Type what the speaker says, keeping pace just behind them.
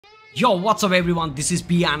Yo, what's up everyone? This is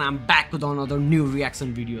P and I'm back with another new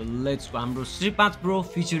reaction video. Let's go. हाम्रो Shree bro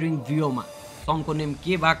featuring Vyoma. Song को name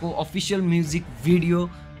के भएको official music video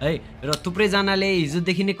है र थुप्रै जनाले हिजो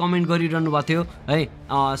देखि नै कमेन्ट गरिरहनु भएको थियो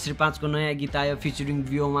है Shree को नयाँ गीत आयो featuring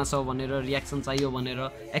Vyoma छ भनेर रियाक्सन चाहियो भनेर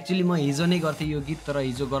एक्चुअली म हिजो नै गर्थे यो गीत तर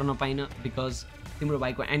हिजो गर्न पाइन बिकज तिम्रो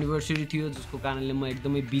भाइको एनिभर्सरी थियो जसको कारणले म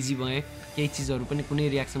एकदमै बिजी भएँ केही चीजहरु पनि कुनै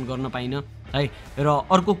रियाक्सन गर्न पाइन है र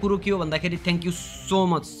अर्को कुरो के हो भन्दाखेरि थ्यांक यू सो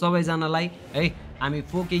मच सबैजनालाई है हामी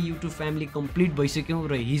 4K YouTube फ्यामिली कम्प्लिट भइसक्यौं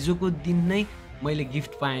र हिजोको दिन नै मैले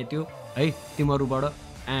गिफ्ट पाएँ त्यो है तिमीहरुबाट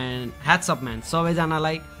एन्ड ह्याट्स अप म्यान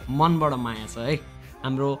सबैजनालाई मनबाट माया छ है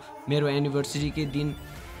हाम्रो मेरो एनिभर्सरी के दिन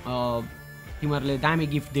तिमीहरुले दामी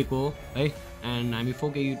गिफ्ट दिएको हो है एन्ड हामी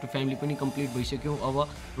 4K YouTube फ्यामिली पनि कम्प्लिट भइसक्यौं अब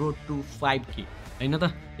रोड टु 5K हैन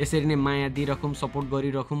त यसरी नै माया दिइरखौं सपोर्ट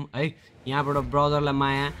गरिरखौं है यहाँबाट ब्रदरलाई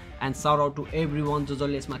माया and shout out to everyone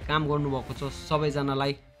जसले यसमा काम गर्नु भएको छ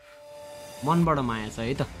सबैजनालाई मनबाट माया छ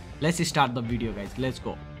है त let's start the video guys let's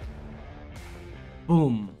go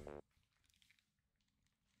boom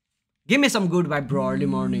give me some good vibe bro early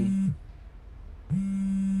morning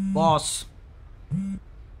बस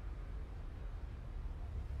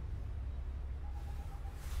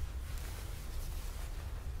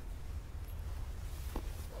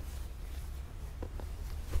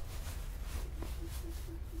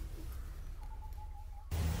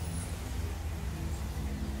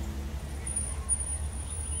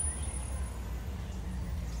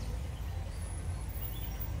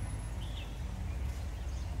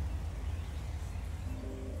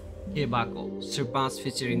के Bhako Shree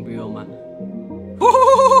featuring Vyoma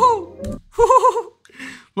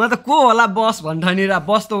म त को होला बस भन्ठानेर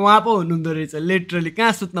बस त वहाँ पो हुनुहुँदो रहेछ लिटरली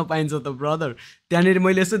कहाँ सुत्न पाइन्छ त ब्रदर त्यहाँनेर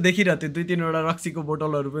मैले यसो देखिरहेको थिएँ 2-3 वटा रक्सीको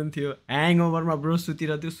बोतलहरु पनि थियो ह्याङओभरमा ब्रो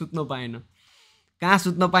सुतिरहेको थियो सुत्न पाएन कहाँ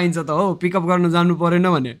सुत्न पाइन्छ त हो पिकअप गर्न जानु परेन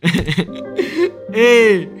भने ए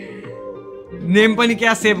नेम पनि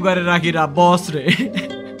क्या सेभ गरेर राखिरा बस रे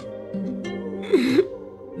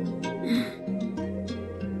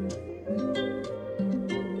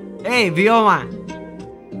Hey, Vyoma!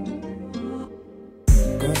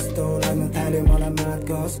 कस्तो लाग्न थाल्यो मलाई मात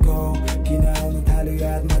कसको किन आउन थाल्यो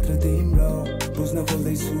याद मात्र तिम्रो बुझ्न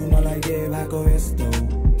खोज्दैछु मलाई के भएको यस्तो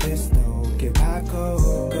यस्तो के भएको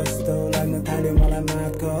कस्तो लाग्न थाल्यो मलाई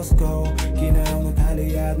मात कसको किन आउन थाल्यो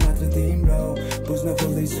याद मात्र तिम्रो बुझ्न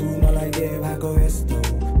खोज्दैछु मलाई के भएको यस्तो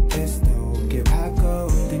यस्तो के भएको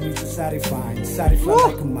तिमी चाहिँ satisfied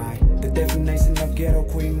like a mind the definition of ghetto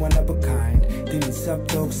queen one of a kind तिमी सब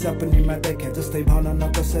थोक सपनीमा देखे जस्तै भन न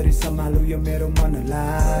कसरी सम्हालु यो मेरो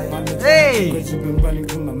मनलाई Cause you've been running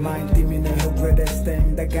through my mind तिमी नै हो greatest thing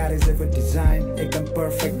that God has ever designed एकदम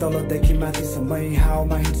perfect तलदेखि माथिसम्म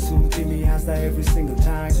हाउमा हिँड्छु तिमी हाँस्दा every single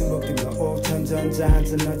time सुरुक तिम्रो ओछन झन् जान्छ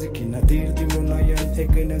नजिकिन तिर तिम्रो नयन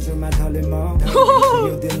एकै नजरमा ढले म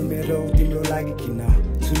यो दिल मेरो तिम्रो लागि किन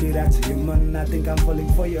छुलिरहेको छ यो मन I think I'm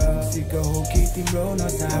falling for you सिको हो कि तिम्रो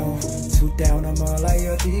नसाउ छुट्याउन मलाई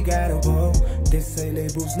यति गाह्रो भयो त्यसैले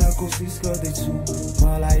बुझ्न कोसिस गर्दैछु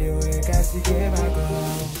मलाई यो एक्कासी के भएको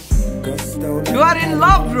कस्तो You are in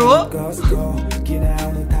love bro किन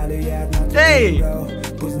आउन थाल्यो याद मात्र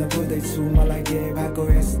बुझ्न खोज्दैछु मलाई के भएको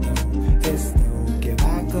यस्तो यस्तो के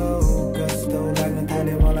भएको कस्तो लाग्न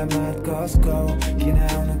थाल्यो मलाई मात कसको किन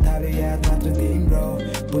आउन थाल्यो याद मात्र तिम्रो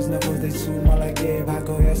बुझ्न खोज्दैछु मलाई के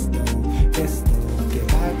भएको यस्तो यस्तो के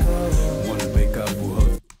भएको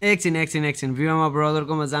एकछिन Vyoma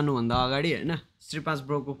ब्रदरकोमा जानुभन्दा अगाडि हैन Shree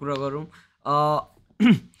ब्रोको कुरा गरौँ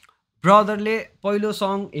ब्रदरले पहिलो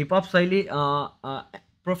सङ हिपहप शैली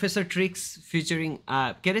प्रोफेसर ट्रिक्स फिचरिङ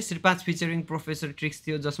के अरे Shree फिचरिङ प्रोफेसर ट्रिक्स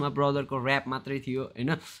थियो जसमा ब्रदरको ऱ्याप मात्रै थियो हैन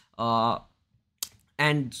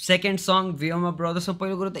एन्ड सेकेन्ड सङ Vyoma ब्रदरसँग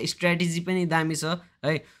पहिलो कुरो त स्ट्र्याटेजी पनि दामी छ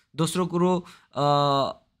है दोस्रो कुरो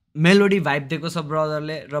मेलोडी भाइब दिएको छ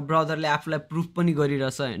ब्रदरले र ब्रदरले आफूलाई प्रुफ पनि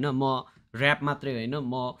गरिरहेछ हैन म ऱ्याप मात्रै हैन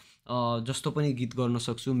म जस्तो पनि गीत गर्न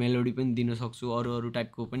सक्छु मेलोडी पनि दिन सक्छु अरू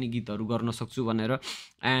टाइपको पनि गीतहरु गर्न सक्छु भनेर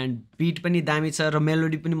एन्ड बीट पनि दामी छ र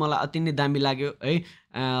मेलोडी पनि मलाई अति नै दामी लाग्यो है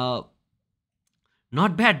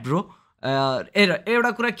नट ब्याड ब्रो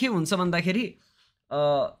एउटा कुरा के हुन्छ भन्दाखेरि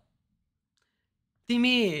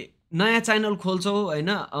तिमी नयाँ च्यानल खोल्छौ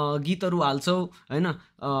हैन गीतहरु हाल्छौ हैन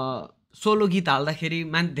सोलो गीत हाल्दाखेरि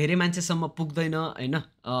धेरै मान्छेसम्म पुग्दैन हैन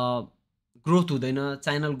ग्रोथ हुँदैन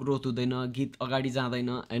च्यानल ग्रोथ हुँदैन गीत अगाडि जाँदैन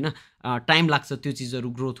हैन टाइम लाग्छ त्यो चीजहरु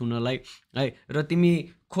ग्रोथ हुनलाई है र तिमी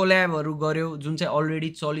कोल्याबहरु गर्यौ जुन चाहिँ अलरेडी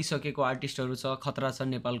चलिसकेको आर्टिस्टहरु छ खतरा छ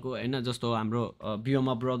नेपालको हैन जस्तो हाम्रो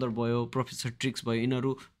Vyoma ब्रदर भयो प्रोफेसर ट्रिक्स भयो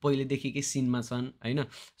यिनीहरु पहिलेदेखिकै सिनमा छन् हैन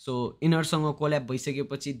सो यिनीहरुसँग कोल्याब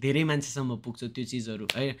भइसकेपछि धेरै मान्छेसम्म पुग्छ त्यो चीजहरु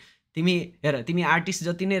है तिमी हेर तिमी आर्टिस्ट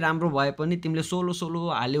जति नै राम्रो भए पनि तिमीले सोलो सोलो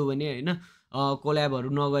हाल्यौ भने हैन कोल्याबहरू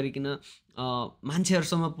नगरिकन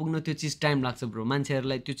मान्छेहरुसम्म पुग्न त्यो चिज टाइम लाग्छ ब्रो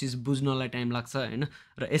मान्छेहरुलाई त्यो चिज बुझ्नलाई टाइम लाग्छ हैन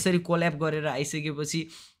र यसरी कोल्याब गरेर आइसकेपछि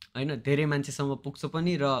हैन धेरै मान्छेसम्म पुग्छ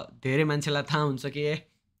पनि र धेरै मान्छेलाई थाहा हुन्छ कि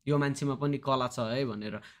यो मान्छेमा पनि कला छ है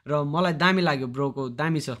भनेर र मलाई दामी लाग्यो ब्रोको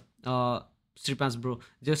दामी छ Shri 5 bro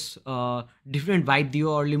just different vibe दियो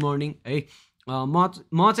अर्ली मर्निङ है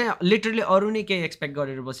म चाहिँ लिटरली अरु नै केही एक्सपेक्ट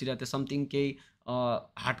गरेर बसिरहेको थिएँ समथिङ केही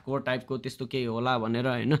हार्डकोर टाइपको त्यस्तो केही होला भनेर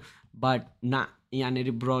हैन बट ना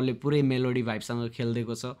यहाँनेरि ब्रोले पुरै मेलोडी भाइबसँग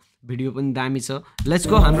खेल्दैको छ भिडियो पनि दामी छ लेट्स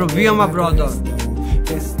गो हाम्रो वियोमा ब्रदर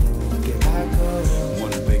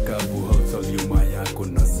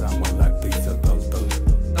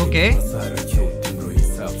ओके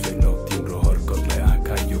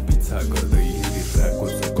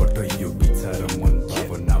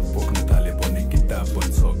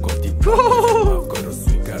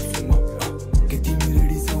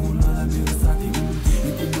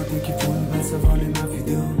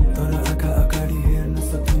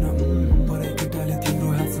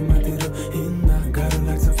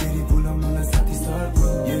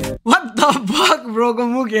Fuck bro को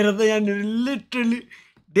मुख हेर त यहाँ लिटरली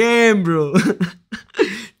डेम ब्रो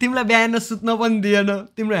तिमीलाई बिहान सुत्न पनि दिएन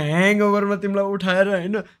तिम्रो ह्याङओभरमा तिमीलाई उठाएर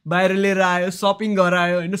हैन बाहिर लिएर आयो शपिङ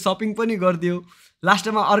गरायो हैन शपिङ पनि गर्दियो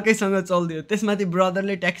लास्टमा अर्कैसँग चल्दियो त्यसमाथि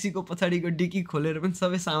ब्रदरले ट्याक्सीको पछाडीको डिकी खोलेर पनि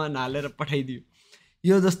सबै सामान हालेर पठाइदियो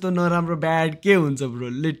यो जस्तो नराम्रो ब्याड के हुन्छ ब्रो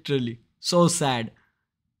लिटरली सो स्याड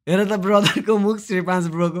हेर त ब्रदरको मुख श्री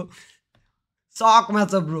 5 ब्रोको सकमा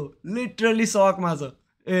छ ब्रो लिटरली सकमा छ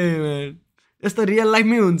ए म्यान यस्तो रियल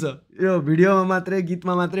लाइफमै हुन्छ यो भिडियोमा मात्रै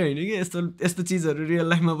गीतमा मात्रै हैन कि यस्तो चीजहरु रियल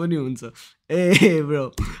लाइफमा पनि हुन्छ ए ब्रो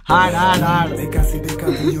हार्ड हार्ड हार्ड देखासी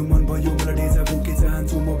देखाको यो मन भयो मलाई डेजा बुके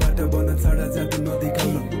चाहन्छु मबाट बन्न छडा जादु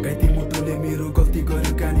नदेखाउन गाइते मुटुले मेरो गल्ती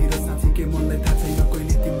गर्यो कानी र साँच्चै के मनलाई थाहा छैन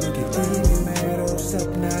कहिले तिम्रो के तिमी मेरो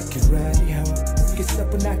सपना के रानी हो के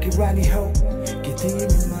सपना के रानी हो के तिमी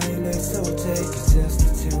मैले सोचेको जस्तो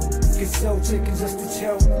छौ के सोचेको जस्तो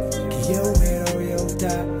छौ कि यो मेरो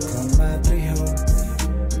एउटा भ्रम मात्रै हो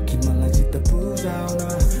कि मलाई जित्त बुझाउन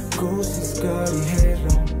कोसिस गरी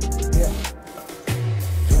हेरौँ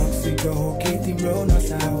रक्सीको हो कि तिम्रो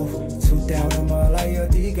नसा हो छुट्याउन मलाई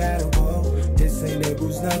यति गाह्रो भयो त्यसैले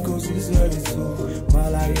बुझ्न कोसिस गर्दैछु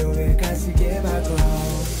मलाई यो एक्कासी के भएको हो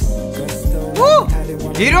कस्तो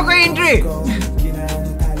हिरोको इन्ट्री किन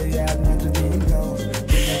आउनु थाल्यो याद मात्र तिम्रो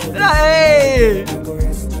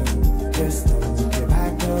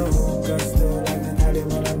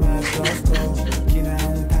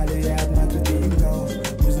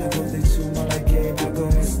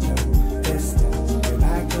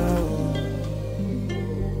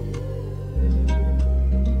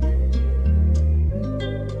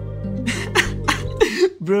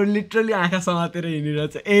ब्रो लिटरली आँखा समातेर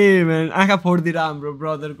हिँडिरहेछ ए म्यान आँखा फोडिदिएर हाम्रो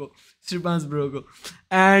ब्रदरको श्री 5 ब्रोको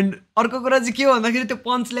एन्ड अर्को कुरा चाहिँ के हो भन्दाखेरि त्यो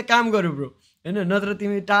पन्चले काम गर्यो ब्रो हैन नत्र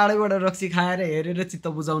तिमी टाढैबाट रक्सी खाएर हेरेर चित्त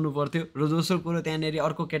बुझाउनु पर्थ्यो र दोस्रो कुरो त्यहाँनेरि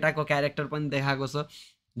अर्को केटाको क्यारेक्टर पनि देखाएको छ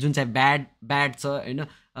जुन चाहिँ ब्याड छ हैन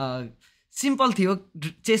सिम्पल थियो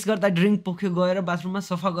चेस गर्दा ड्रिङ्क पोख्यो गएर बाथरुममा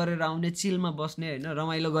सफा गरेर आउने चिलमा बस्ने हैन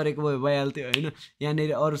रमाइलो गरेको भइहाल्थ्यो हैन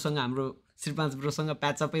यहाँनेरि अरूसँग हाम्रो श्री 5 ब्रोसँग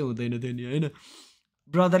प्याचअपै हुँदैन थियो नि हैन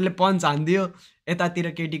ब्रदरले पन्च हान्दियो यतातिर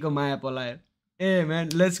केटीको माया पलायो ए म्यान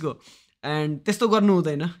लेट्स गो एन्ड त्यस्तो गर्नु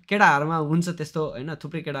हुँदैन केटाहरुमा हुन्छ त्यस्तो हैन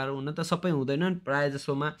थुप्रै केटाहरु हुन त सबै हुँदैनन् प्राय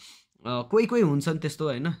जसोमा कोही कोही हुन्छन् त्यस्तो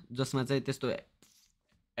हैन जसमा चाहिँ त्यस्तो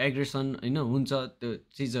एग्रेसन हैन हुन्छ त्यो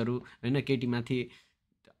चीजहरु हैन केटीमाथि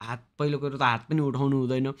हात पहिलो कुरो त हात पनि उठाउनु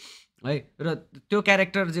हुँदैन है र त्यो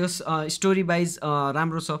क्यारेक्टर जस स्टोरी वाइज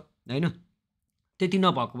राम्रो छ हैन त्यति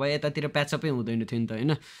नभएको भए यतातिर प्याचअपै हुँदैन थियो नि त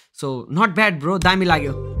हैन सो नट ब्याड ब्रो दामी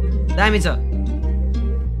लाग्यो दामी छ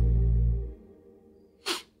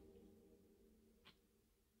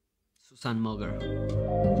सुसान मगर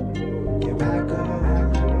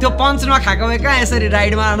त्यो पञ्च नखाएको भए कहाँ यसरी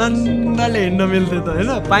राइडमा आनन्दले हिँड्न मिल्थ्यो त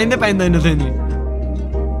हैन पाइँदैन थियो नि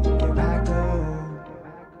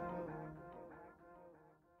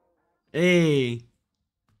ए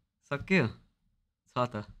सक्यो छ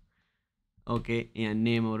त ओके यहाँ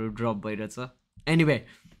नेमहरु ड्रप भइरहेछ एनीवे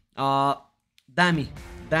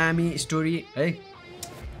दामी स्टोरी है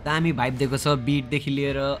दामी भाइब दिएको छ बीटदेखि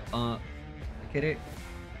लिएर के अरे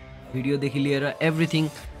भिडियोदेखि लिएर एभ्रिथिङ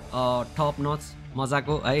टप नच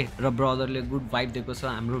मजाको है र ब्रदरले गुड भाइब दिएको छ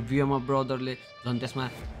हाम्रो भियोमा ब्रदरले झन् त्यसमा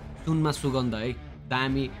सुनमा सुगन्ध है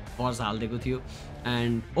दामी भर्स हालिदिएको थियो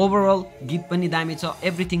एन्ड ओभरअल गीत पनि दामी छ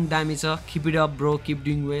एभ्रिथिङ दामी छ keep it up bro keep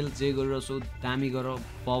doing well जे गरेर सो दामी गर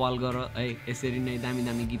बवाल गर है यसरी नै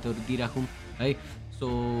दामी गीतहरू दिइराखौँ है सो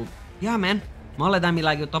या म्यान मलाई दामी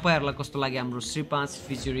लाग्यो तपाईहरुलाई कस्तो लाग्यो हाम्रो श्री 5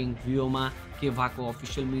 फिचरिङ Vyoma के भएको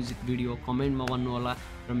अफिशियल म्युजिक भिडियो कमेन्टमा भन्नु होला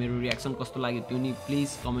र मेरो रियाक्सन कस्तो लाग्यो त्यो नि प्लिज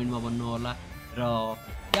कमेन्टमा भन्नु होला र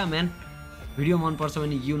या म्यान भिडियो मन पर्छ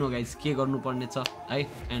भने यु नो गाइस के गर्नुपर्ने छ है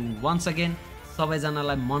एन्ड वन्स अगेन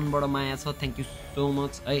सबैजनालाई मनबाट माया छ थ्यांक यू सो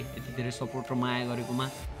मच है यति धेरै सपोर्ट र माया गरेकोमा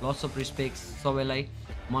लट्स अफ रेस्पेक्ट सबैलाई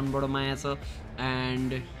मनबाट माया छ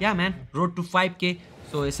and yeah man road to 5K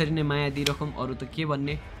so यसरी नै माया दिइरखौँ अरु त के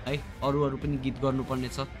भन्ने है अरु पनि गीत गर्नुपर्ने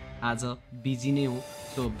छ आज बिजी नै हो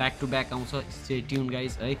सो ब्याक टु ब्याक आउँछ स्टे ट्युन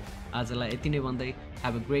गाइज है आजलाई यति नै भन्दै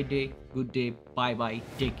have a great day good day by bye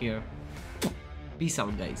take care peace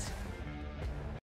out guys